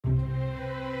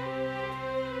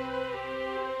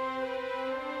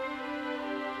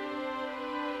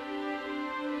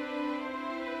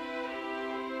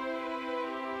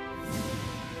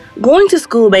Going to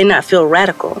school may not feel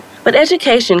radical, but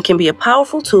education can be a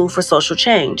powerful tool for social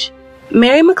change.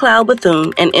 Mary McLeod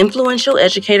Bethune, an influential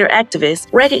educator activist,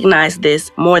 recognized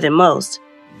this more than most.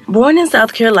 Born in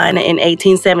South Carolina in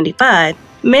 1875,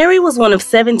 Mary was one of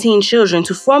 17 children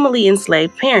to formerly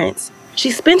enslaved parents.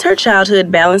 She spent her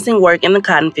childhood balancing work in the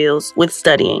cotton fields with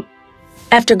studying.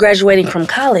 After graduating from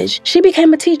college, she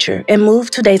became a teacher and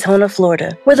moved to Daytona,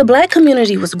 Florida, where the Black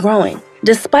community was growing,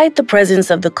 despite the presence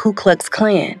of the Ku Klux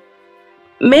Klan.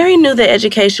 Mary knew that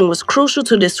education was crucial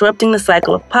to disrupting the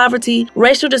cycle of poverty,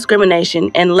 racial discrimination,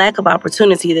 and lack of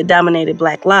opportunity that dominated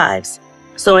Black lives.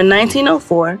 So in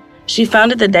 1904, she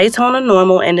founded the Daytona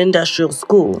Normal and Industrial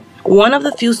School, one of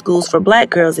the few schools for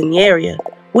Black girls in the area,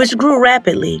 which grew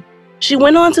rapidly. She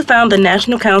went on to found the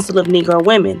National Council of Negro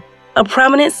Women, a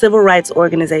prominent civil rights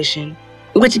organization,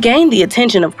 which gained the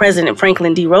attention of President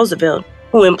Franklin D. Roosevelt,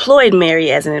 who employed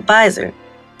Mary as an advisor.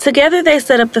 Together, they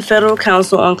set up the Federal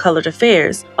Council on Colored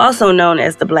Affairs, also known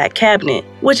as the Black Cabinet,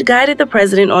 which guided the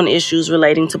president on issues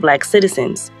relating to Black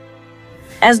citizens.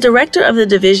 As director of the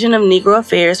Division of Negro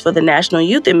Affairs for the National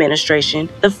Youth Administration,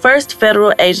 the first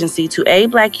federal agency to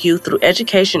aid Black youth through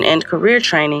education and career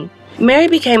training, Mary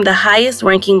became the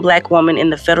highest-ranking Black woman in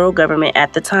the federal government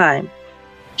at the time.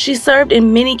 She served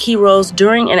in many key roles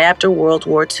during and after World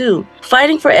War II,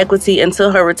 fighting for equity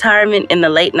until her retirement in the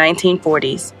late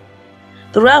 1940s.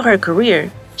 Throughout her career,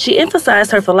 she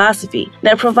emphasized her philosophy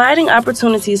that providing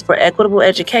opportunities for equitable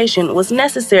education was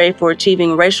necessary for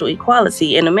achieving racial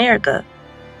equality in America.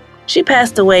 She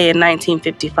passed away in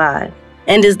 1955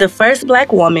 and is the first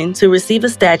Black woman to receive a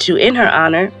statue in her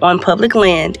honor on public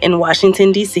land in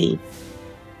Washington, D.C.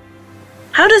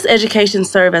 How does education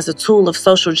serve as a tool of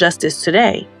social justice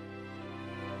today?